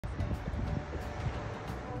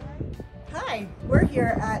Hi, we're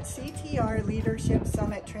here at CTR Leadership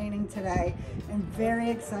Summit training today and very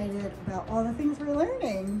excited about all the things we're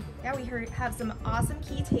learning. Yeah, we have some awesome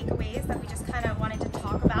key takeaways that we just kind of wanted to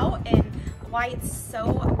talk about and why it's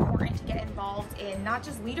so important to get involved in not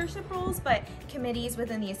just leadership roles, but committees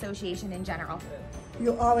within the association in general.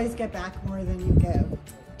 You'll always get back more than you give.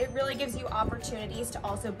 It really gives you opportunities to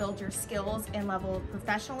also build your skills and level of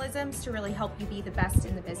professionalism to really help you be the best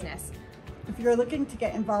in the business. If you're looking to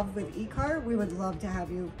get involved with ECAR, we would love to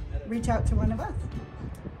have you reach out to one of us.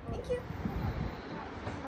 Thank you.